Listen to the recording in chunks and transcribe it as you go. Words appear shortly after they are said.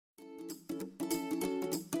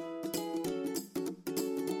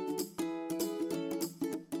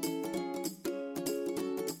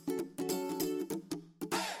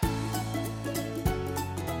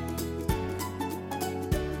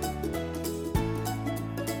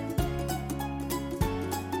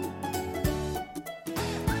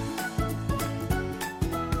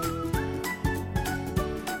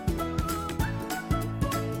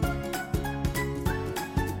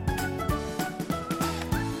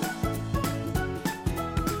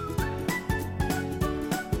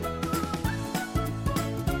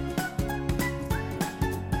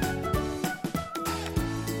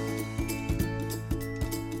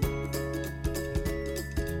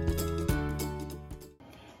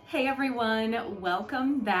Hey everyone,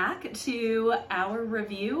 welcome back to our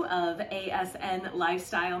review of ASN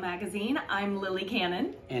Lifestyle Magazine. I'm Lily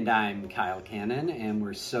Cannon. And I'm Kyle Cannon, and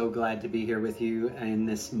we're so glad to be here with you in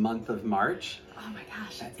this month of March. Oh my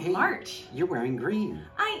gosh, it's Hey, March. You're wearing green.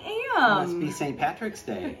 I It am. must be St. Patrick's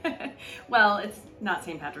Day. Well, it's not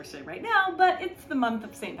St. Patrick's Day right now, but it's the month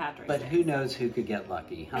of St. Patrick's But Day. who knows who could get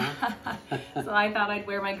lucky, huh? So I thought I'd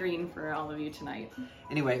wear my green for all of you tonight.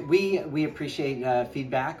 Anyway, we appreciate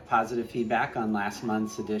feedback, positive feedback on last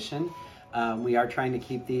month's edition. We are trying to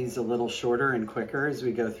keep these a little shorter and quicker as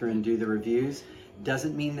we go through and do the reviews.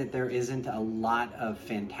 Doesn't mean that there isn't a lot of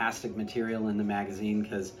fantastic material in the magazine,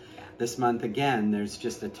 because this month, again, there's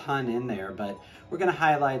just a ton in there, but we're going to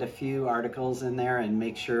highlight a few articles in there and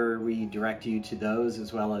make sure we direct you to those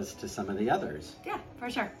as well as to some of the others. Yeah, for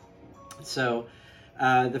sure. So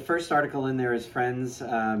the first article in there is Friends,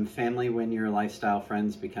 Family When Your Lifestyle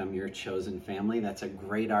Friends Become Your Chosen Family. That's a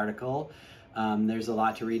great article. There's a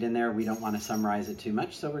lot to read in there. We don't want to summarize it too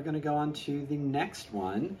much, so we're going to go on to the next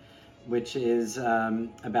one, which is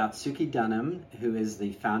about Suki Dunham, who is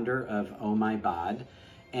the founder of Oh My Bod.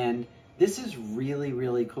 And this is really,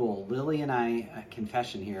 really cool. Lily and I,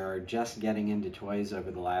 confession here, are just getting into toys over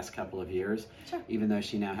the last couple of years, Sure. even though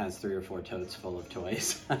she now has 3 or 4 totes full of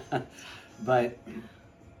toys. But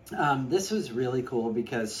this was really cool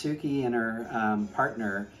because Suki and her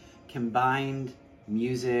partner combined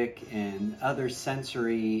music and other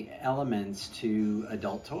sensory elements to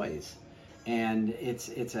adult toys. And it's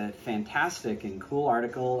a fantastic and cool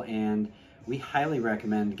article, and we highly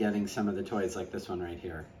recommend getting some of the toys like this one right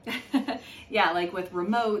here. Yeah, like with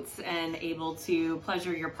remotes and able to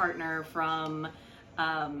pleasure your partner from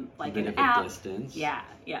like a bit an of app. a distance. Yeah,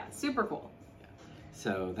 super cool.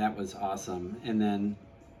 So that was awesome. And then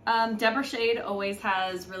Deborah Shade always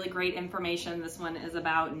has really great information. This one is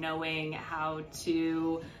about knowing how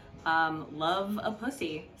to love a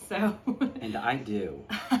pussy. So and I do.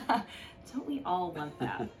 Don't we all want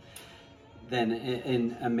that? Then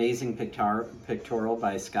an amazing pictorial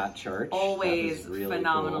by Scott Church. Always really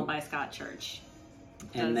phenomenal cool. by Scott Church.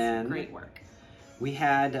 And Does then great work. We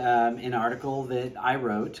had an article that I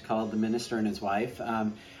wrote called The Minister and His Wife.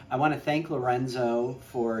 I want to thank Lorenzo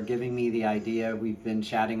for giving me the idea. We've been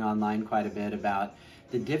chatting online quite a bit about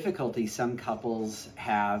the difficulty some couples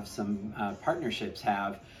have, some partnerships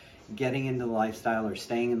have, getting into the lifestyle or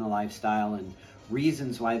staying in the lifestyle, and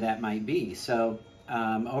reasons why that might be. So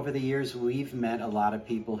over the years, we've met a lot of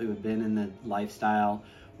people who have been in the lifestyle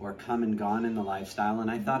or come and gone in the lifestyle,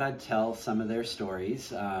 and I thought I'd tell some of their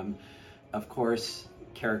stories. Of course,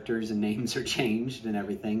 characters and names are changed and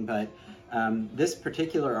everything, but this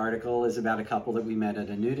particular article is about a couple that we met at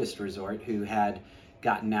a nudist resort who had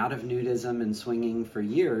gotten out of nudism and swinging for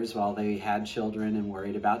years while they had children and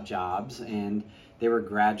worried about jobs, and they were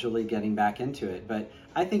gradually getting back into it. But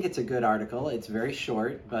I think it's a good article. It's very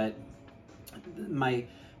short, but my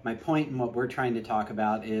point and what we're trying to talk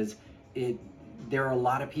about is there are a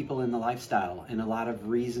lot of people in the lifestyle and a lot of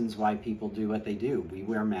reasons why people do what they do. We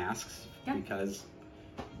wear masks because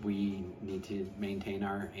we need to maintain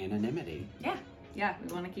our anonymity. Yeah,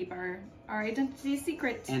 we want to keep our identity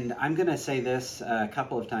secret. And I'm going to say this a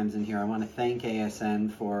couple of times in here. I want to thank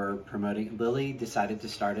ASN for promoting. Lily decided to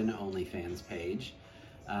start an OnlyFans page.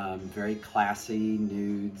 Very classy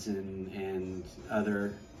nudes and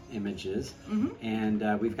other images. Mm-hmm.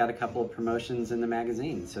 And we've got a couple of promotions in the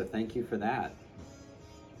magazine, so thank you for that.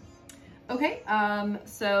 Okay,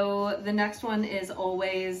 so the next one is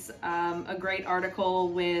always a great article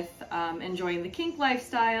with enjoying the kink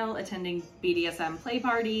lifestyle, attending BDSM play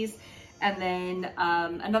parties, and then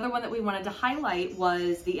another one that we wanted to highlight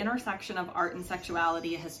was the intersection of art and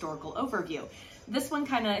sexuality, a historical overview. This one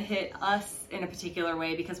kind of hit us in a particular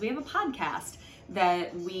way because we have a podcast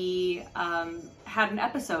that we had an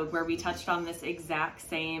episode where we touched on this exact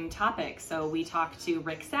same topic. So we talked to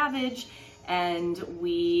Rick Savage, and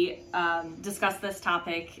we discussed this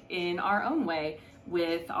topic in our own way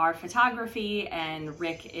with our photography, and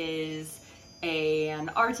Rick is an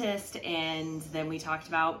artist, and then we talked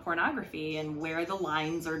about pornography and where the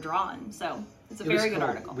lines are drawn. So it's a very good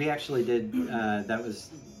article. We actually did, that was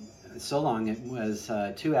so long, it was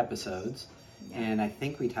 2 episodes, and I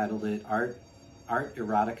think we titled it Art,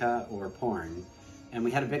 Erotica, or Porn, and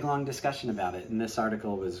we had a big long discussion about it, and this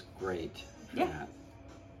article was great for that.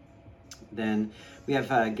 Then we have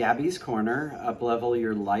Gabby's Corner, Up-Level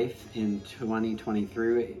Your Life in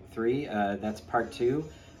 2023. That's part 2,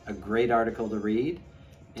 a great article to read.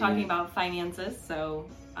 Talking about finances, so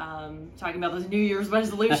talking about those New Year's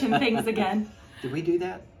resolution things again. Did we do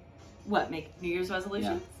that? What, make New Year's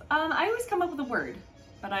resolutions? I always come up with a word,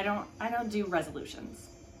 but I don't do resolutions.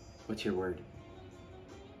 What's your word?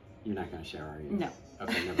 You're not going to share, are you? No.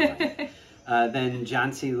 Okay, never mind. Then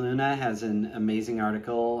John C. Luna has an amazing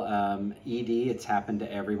article, ED, It's Happened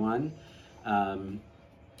to Everyone. I'm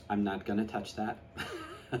not going to touch that.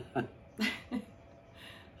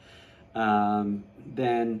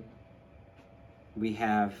 Then we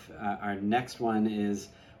have our next one is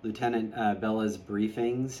Lieutenant Bella's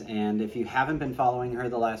Briefings. And if you haven't been following her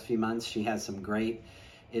the last few months, she has some great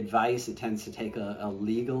advice. It tends to take a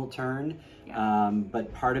legal turn. Yeah.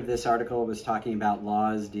 But part of this article was talking about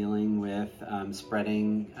laws dealing with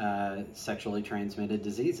spreading sexually transmitted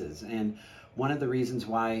diseases. And one of the reasons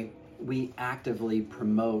why we actively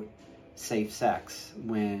promote safe sex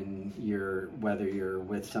whether you're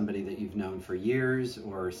with somebody that you've known for years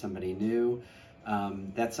or somebody new,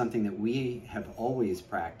 that's something that we have always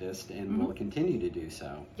practiced and will continue to do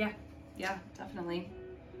so. Yeah, definitely.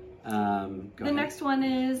 The next one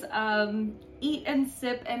is Eat and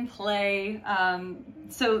Sip and Play.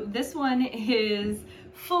 So this one is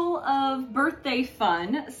full of birthday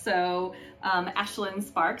fun. So Ashlyn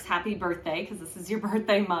Sparks, happy birthday, because this is your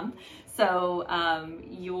birthday month. So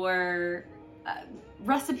your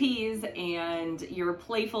recipes and your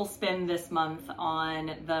playful spin this month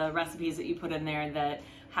on the recipes that you put in there that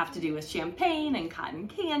have to do with champagne and cotton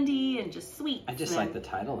candy and just sweets. I just like the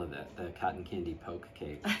title of it, the cotton candy poke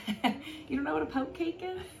cake. You don't know what a poke cake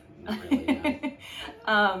is? Not really,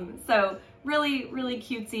 no. So really, really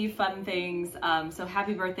cutesy, fun things. So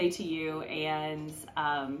happy birthday to you. And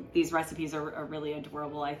these recipes are really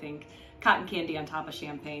adorable. I think cotton candy on top of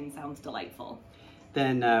champagne sounds delightful.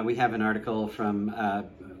 Then we have an article from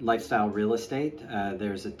Lifestyle Real Estate.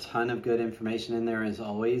 There's a ton of good information in there, as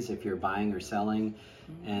always, if you're buying or selling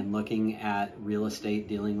and looking at real estate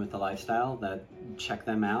dealing with the lifestyle, check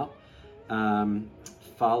them out.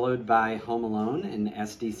 Followed by Home Alone, an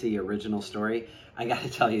SDC original story. I got to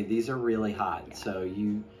tell you, these are really hot. Yeah. So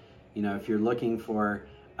you know, if you're looking for,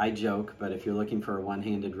 I joke, but if you're looking for a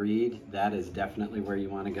one-handed read, that is definitely where you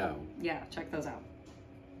want to go. Yeah, check those out.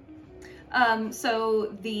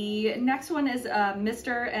 So the next one is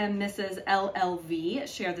Mr. and Mrs. LLV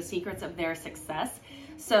share the secrets of their success.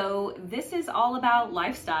 So this is all about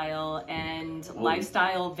lifestyle and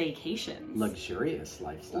lifestyle vacations. Luxurious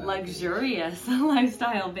lifestyle. Luxurious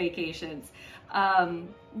lifestyle vacations.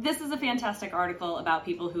 This is a fantastic article about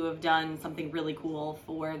people who have done something really cool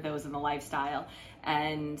for those in the lifestyle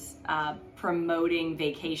and promoting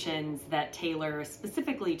vacations that tailor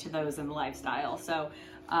specifically to those in the lifestyle. So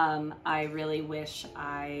I really wish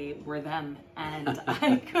I were them and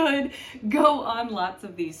I could go on lots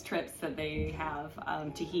of these trips that they have.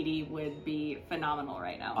 Tahiti would be phenomenal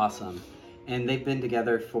right now. Awesome. And they've been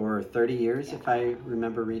together for 30 years, if I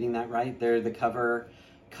remember reading that right. They're the cover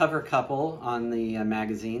couple on the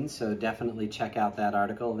magazine, so definitely check out that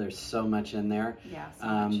article. There's so much in there. Yeah, so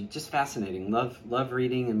much. Just fascinating. Love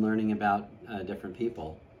reading and learning about different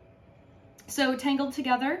people. So Tangled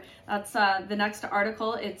Together, that's the next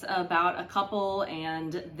article. It's about a couple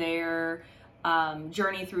and their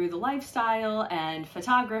journey through the lifestyle and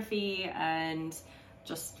photography and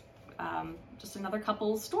just another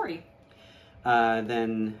couple's story.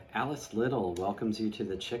 Then Alice Little welcomes you to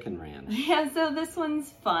the Chicken Ranch. Yeah, so this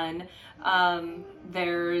one's fun.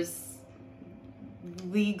 There's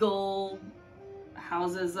legal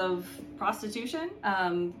houses of prostitution,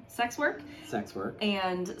 sex work.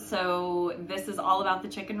 And so this is all about the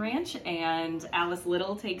Chicken Ranch, and Alice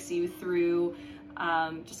Little takes you through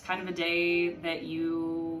just kind of a day that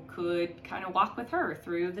you could kind of walk with her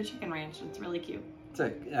through the Chicken Ranch. It's really cute. It's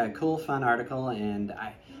a cool, fun article, and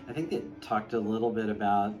I think it talked a little bit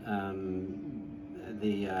about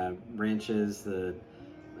the ranches.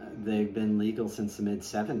 They've been legal since the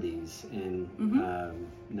mid-'70s in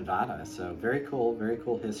Nevada, so very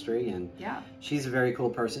cool history, and yeah, she's a very cool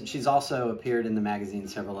person. She's also appeared in the magazine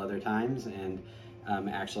several other times, and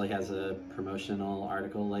actually has a promotional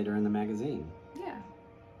article later in the magazine. Yeah.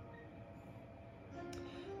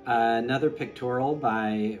 Another pictorial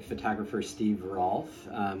by photographer Steve Rolfe.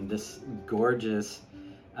 This gorgeous,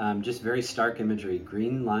 just very stark imagery,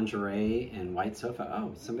 green lingerie and white sofa.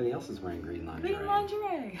 Oh, somebody else is wearing green lingerie. Green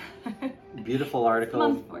lingerie. Beautiful article.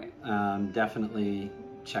 Month for it. Definitely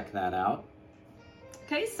check that out.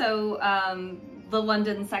 Okay, so the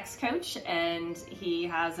London Sex Coach, and he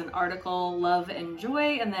has an article, Love and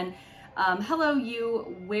Joy, and then Hello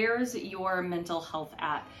You, Where's Your Mental Health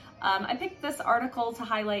At? I picked this article to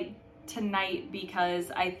highlight tonight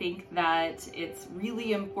because I think that it's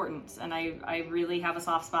really important, and I really have a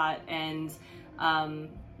soft spot and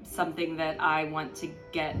something that I want to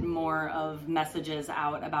get more of messages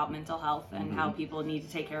out about mental health and how people need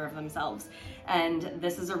to take care of themselves. And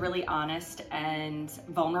this is a really honest and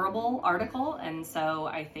vulnerable article, and so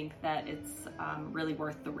I think that it's really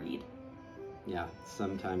worth the read. Yeah,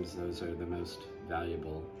 sometimes those are the most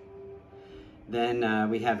valuable. Then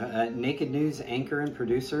we have Naked News anchor and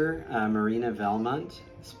producer Marina Velmont,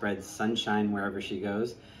 spreads sunshine wherever she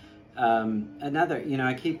goes. Another,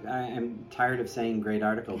 I'm tired of saying great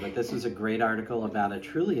article, but this was a great article about a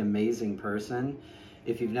truly amazing person.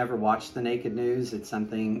 If you've never watched the Naked News, it's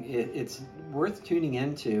something, it's worth tuning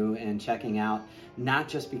into and checking out, not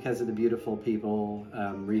just because of the beautiful people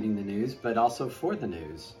reading the news, but also for the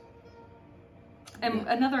news. And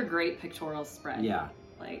another great pictorial spread. Yeah.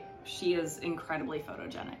 Like, she is incredibly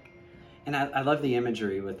photogenic. And I love the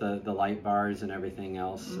imagery with the light bars and everything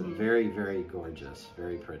else. Very, very gorgeous.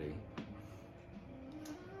 Very pretty.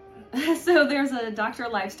 So there's a Dr.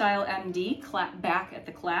 Lifestyle MD back at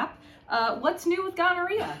the clap. What's new with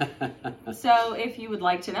gonorrhea? So if you would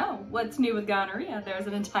like to know what's new with gonorrhea, there's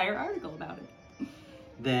an entire article about it.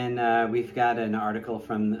 Then we've got an article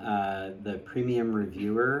from the Premium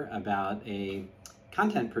Reviewer about a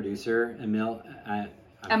content producer,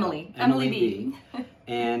 Emily B.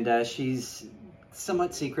 And she's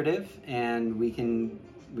somewhat secretive, and we can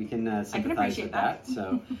sympathize with that.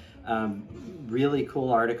 So really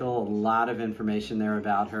cool article, a lot of information there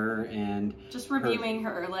about her, and just reviewing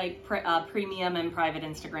her like premium and private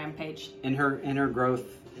Instagram page and her growth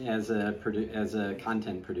as a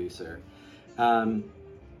content producer.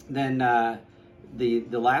 Then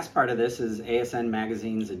the last part of this is ASN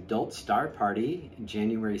Magazine's Adult Star Party,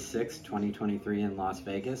 January 6th, 2023 in Las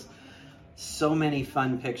Vegas. So many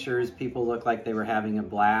fun pictures. People look like they were having a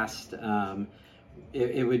blast.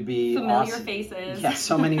 It would be familiar awesome. Faces. Yeah,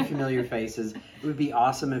 so many familiar faces. It would be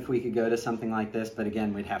awesome if we could go to something like this, but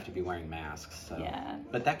again, we'd have to be wearing masks. So. Yeah.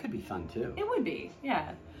 But that could be fun too. It would be,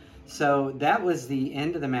 yeah. So that was the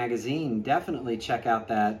end of the magazine. Definitely check out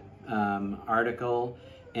that article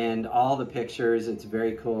and all the pictures. It's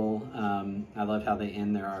very cool. I love how they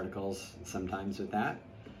end their articles sometimes with that.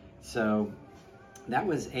 So that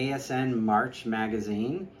was ASN March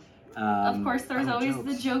magazine. Of course, there's always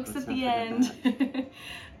the jokes at the end.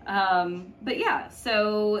 But yeah,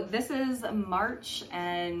 so this is March,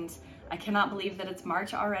 and I cannot believe that it's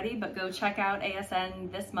March already, but go check out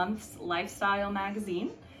ASN this month's lifestyle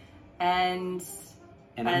magazine. And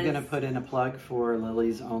I'm going to put in a plug for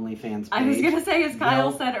Lily's OnlyFans page. I was going to say, as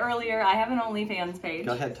Kyle said earlier, I have an OnlyFans page.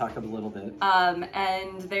 Go ahead, talk a little bit.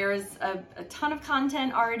 And there's a ton of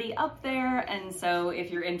content already up there, and so if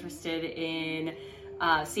you're interested in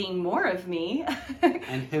seeing more of me,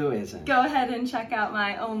 and who isn't, go ahead and check out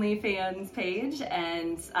my OnlyFans page,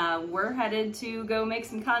 and we're headed to go make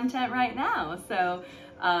some content right now. So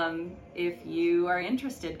if you are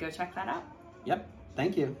interested, go check that out. Yep.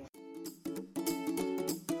 Thank you.